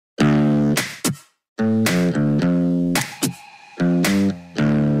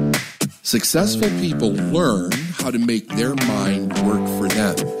Successful people learn how to make their mind work for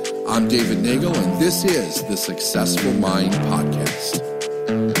them. I'm David Nagel, and this is the Successful Mind Podcast.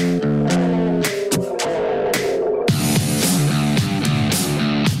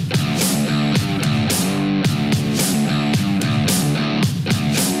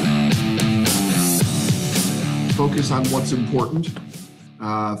 Focus on what's important.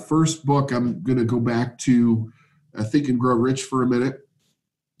 First book, I'm going to go back to Think and Grow Rich for a minute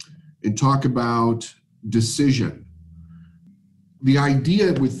and talk about decision. The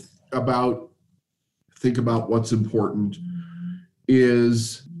idea about think about what's important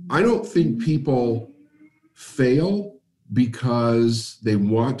is I don't think people fail because they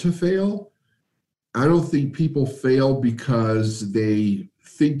want to fail. I don't think people fail because they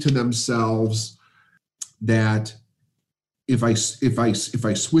think to themselves that if I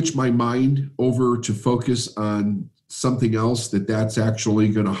switch my mind over to focus on something else, that's actually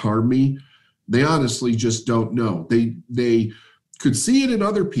going to harm me. They honestly just don't know. They could see it in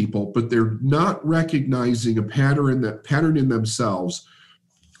other people, but they're not recognizing a pattern in themselves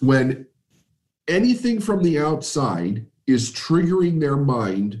when anything from the outside is triggering their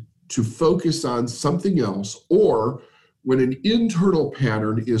mind to focus on something else, or when an internal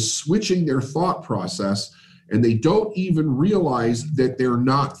pattern is switching their thought process and they don't even realize that they're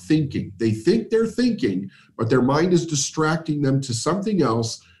not thinking. They think they're thinking, but their mind is distracting them to something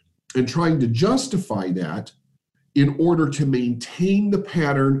else and trying to justify that in order to maintain the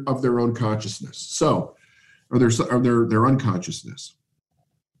pattern of their own consciousness. Or their unconsciousness.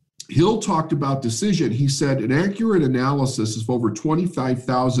 Hill talked about decision. He said an accurate analysis of over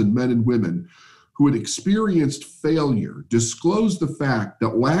 25,000 men and women who had experienced failure disclosed the fact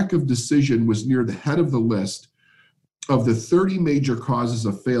that lack of decision was near the head of the list of the 30 major causes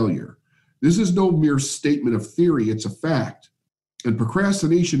of failure. This is no mere statement of theory, it's a fact. And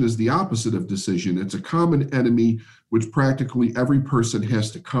procrastination is the opposite of decision. It's a common enemy which practically every person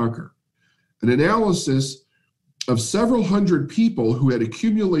has to conquer. An analysis of several hundred people who had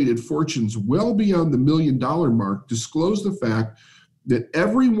accumulated fortunes well beyond the $1 million mark disclosed the fact that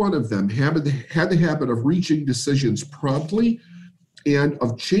every one of them had the habit of reaching decisions promptly and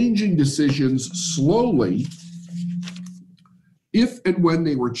of changing decisions slowly if and when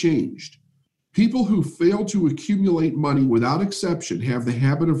they were changed. People who fail to accumulate money without exception have the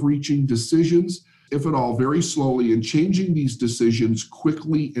habit of reaching decisions, if at all, very slowly and changing these decisions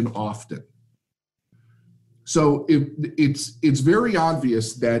quickly and often. So it's very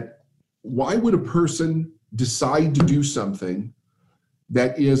obvious that why would a person decide to do something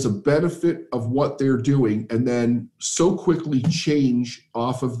that is a benefit of what they're doing and then so quickly change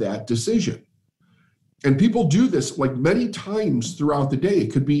off of that decision? And people do this like many times throughout the day.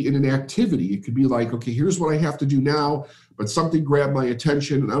 It could be in an activity. It could be like, okay, here's what I have to do now, but something grabbed my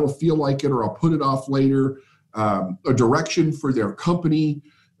attention and I don't feel like it, or I'll put it off later. A direction for their company,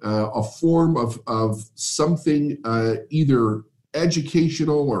 a form of something either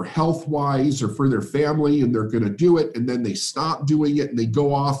educational or health-wise or for their family, and they're going to do it, and then they stop doing it and they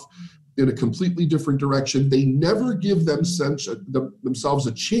go off in a completely different direction. They never give themselves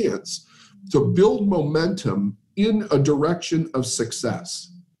a chance to build momentum in a direction of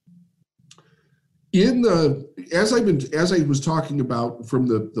success. As I was talking about from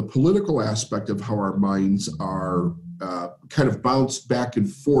the political aspect of how our minds are kind of bounced back and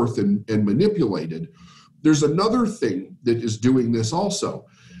forth and manipulated, there's another thing that is doing this also,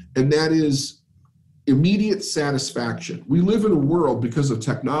 and that is immediate satisfaction. We live in a world because of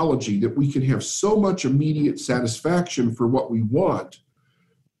technology that we can have so much immediate satisfaction for what we want.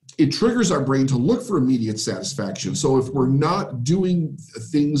 It triggers our brain to look for immediate satisfaction. So if we're not doing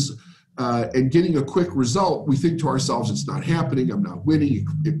things and getting a quick result, we think to ourselves, it's not happening, I'm not winning.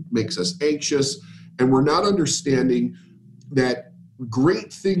 It makes us anxious, and we're not understanding that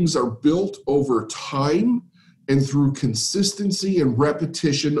great things are built over time and through consistency and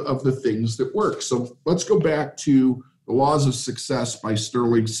repetition of the things that work. So let's go back to The Laws of Success by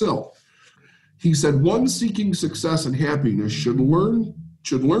Sterling Sill. He said, one seeking success and happiness should learn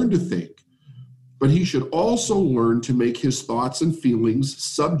to think, but he should also learn to make his thoughts and feelings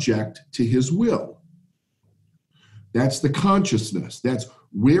subject to his will. That's the consciousness. That's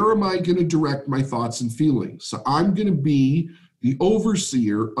where am I going to direct my thoughts and feelings? So I'm going to be the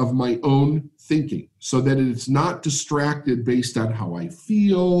overseer of my own thinking so that it's not distracted based on how I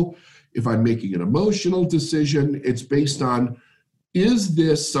feel. If I'm making an emotional decision, it's based on, is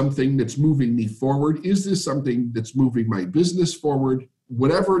this something that's moving me forward? Is this something that's moving my business forward?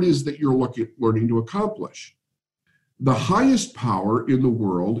 Whatever it is that you're learning to accomplish. The highest power in the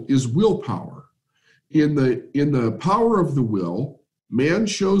world is willpower. In the power of the will, man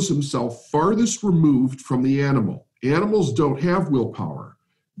shows himself farthest removed from the animal. Animals don't have willpower.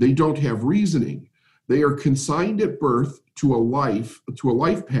 They don't have reasoning. They are consigned at birth to a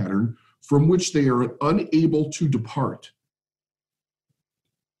life pattern from which they are unable to depart.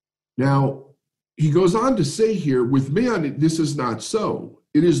 Now, he goes on to say here, with man, this is not so.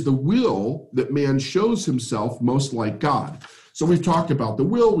 It is the will that man shows himself most like God. So we've talked about the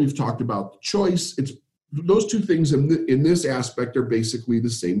will, we've talked about the choice. It's those two things in this aspect are basically the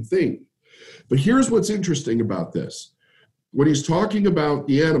same thing. But here's what's interesting about this. When he's talking about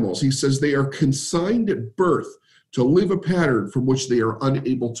the animals, he says they are consigned at birth to live a pattern from which they are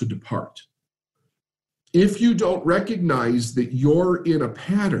unable to depart. If you don't recognize that you're in a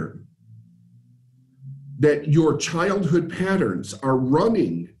pattern, that your childhood patterns are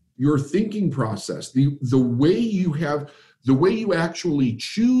running your thinking process, the way you actually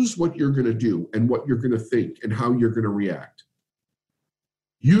choose what you're going to do and what you're going to think and how you're going to react.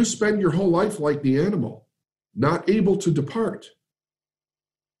 You spend your whole life like the animal, not able to depart.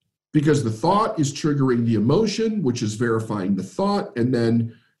 Because the thought is triggering the emotion, which is verifying the thought, and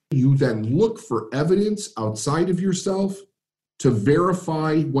then you then look for evidence outside of yourself to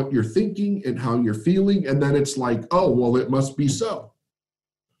verify what you're thinking and how you're feeling, and then it's like, oh, well, it must be so.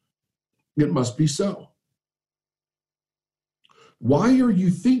 It must be so. Why are you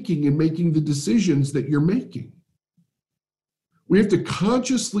thinking and making the decisions that you're making? We have to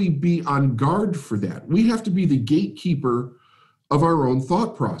consciously be on guard for that. We have to be the gatekeeper of our own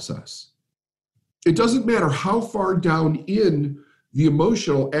thought process. It doesn't matter how far down in the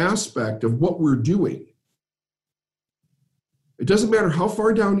emotional aspect of what we're doing. It doesn't matter how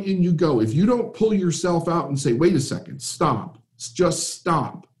far down in you go. If you don't pull yourself out and say, wait a second, stop, just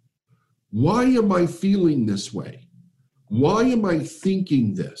stop. Why am I feeling this way? Why am I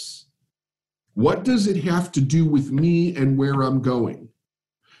thinking this? What does it have to do with me and where I'm going?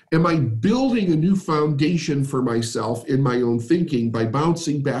 Am I building a new foundation for myself in my own thinking by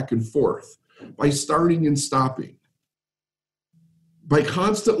bouncing back and forth, by starting and stopping, by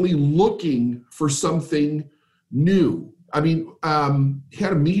constantly looking for something new? I mean,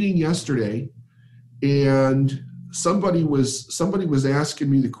 had a meeting yesterday, and somebody was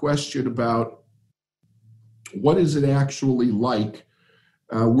asking me the question about what is it actually like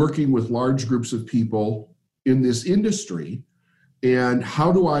working with large groups of people in this industry, and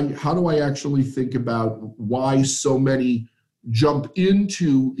how do I actually think about why so many jump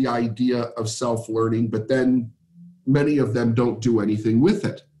into the idea of self-learning, but then many of them don't do anything with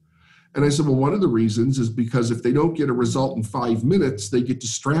it? And I said, well, one of the reasons is because if they don't get a result in 5 minutes, they get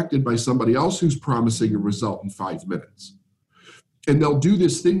distracted by somebody else who's promising a result in 5 minutes. And they'll do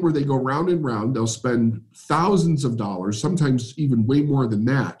this thing where they go round and round. They'll spend thousands of dollars, sometimes even way more than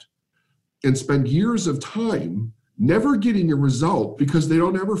that, and spend years of time never getting a result because they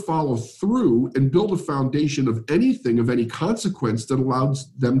don't ever follow through and build a foundation of anything of any consequence that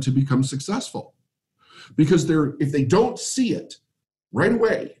allows them to become successful. Because if they don't see it right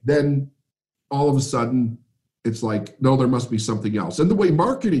away, then all of a sudden it's like, no, there must be something else. And the way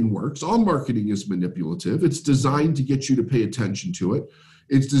marketing works, all marketing is manipulative. It's designed to get you to pay attention to it.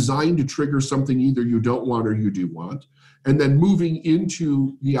 It's designed to trigger something either you don't want or you do want. And then moving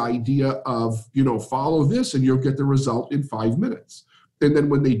into the idea of, follow this and you'll get the result in 5 minutes. And then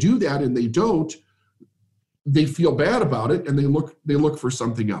when they do that and they don't, they feel bad about it and they look for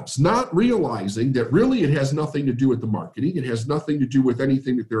something else, not realizing that really it has nothing to do with the marketing. It has nothing to do with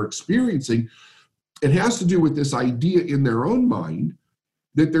anything that they're experiencing. It has to do with this idea in their own mind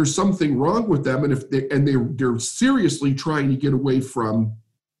that there's something wrong with them, and they're seriously trying to get away from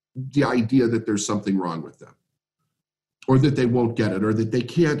the idea that there's something wrong with them, or that they won't get it, or that they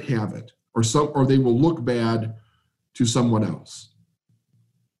can't have it, or they will look bad to someone else.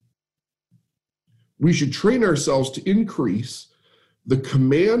 We should train ourselves to increase the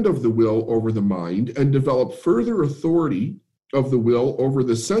command of the will over the mind and develop further authority of the will over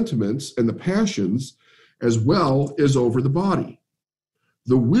the sentiments and the passions as well as over the body.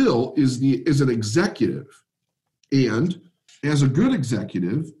 The will is an executive, and as a good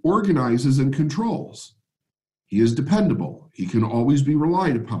executive, organizes and controls. He is dependable. He can always be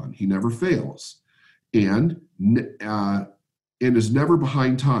relied upon. He never fails, and is never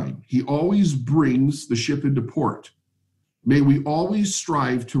behind time. He always brings the ship into port. May we always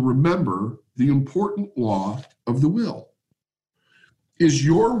strive to remember the important law of the will. Is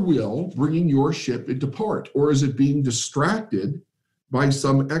your will bringing your ship into port, or is it being distracted by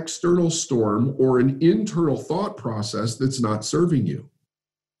some external storm or an internal thought process that's not serving you?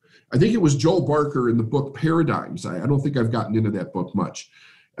 I think it was Joel Barker in the book Paradigms. I don't think I've gotten into that book much.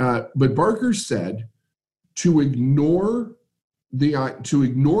 But Barker said to ignore to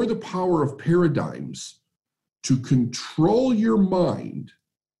ignore the power of paradigms to control your mind,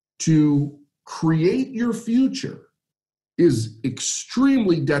 to create your future, is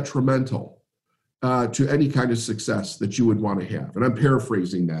extremely detrimental to any kind of success that you would want to have. And I'm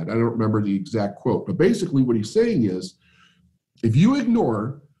paraphrasing that. I don't remember the exact quote, but basically what he's saying is, if you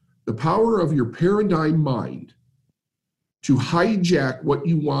ignore the power of your paradigm mind to hijack what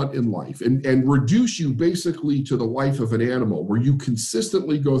you want in life and reduce you basically to the life of an animal where you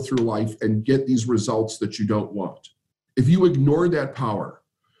consistently go through life and get these results that you don't want. If you ignore that power,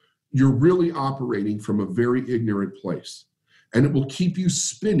 you're really operating from a very ignorant place, and it will keep you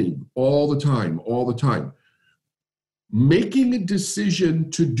spinning all the time. Making a decision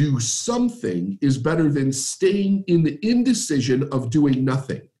to do something is better than staying in the indecision of doing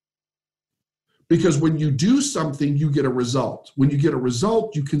nothing. Because when you do something, you get a result. When you get a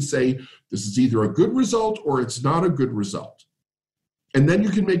result, you can say, this is either a good result or it's not a good result. And then you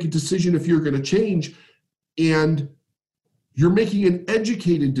can make a decision if you're going to change, and you're making an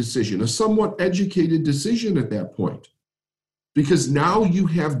educated decision, a somewhat educated decision at that point. Because now you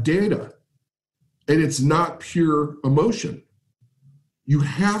have data, and it's not pure emotion. You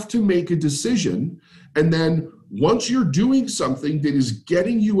have to make a decision, and then once you're doing something that is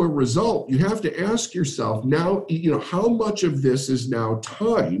getting you a result, you have to ask yourself now, how much of this is now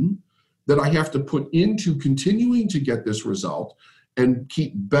time that I have to put into continuing to get this result and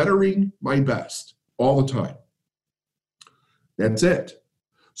keep bettering my best all the time. That's it.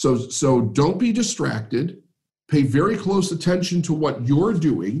 So don't be distracted. Pay very close attention to what you're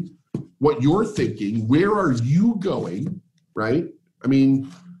doing, what you're thinking. Where are you going, right? I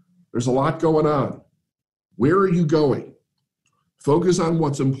mean, there's a lot going on. Where are you going? Focus on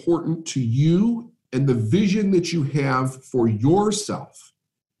what's important to you and the vision that you have for yourself,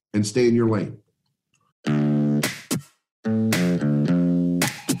 and stay in your lane.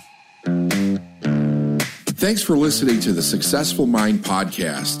 Thanks for listening to the Successful Mind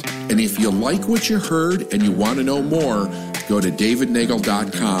podcast. And if you like what you heard and you want to know more, go to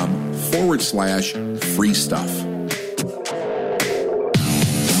davidnagel.com/free stuff.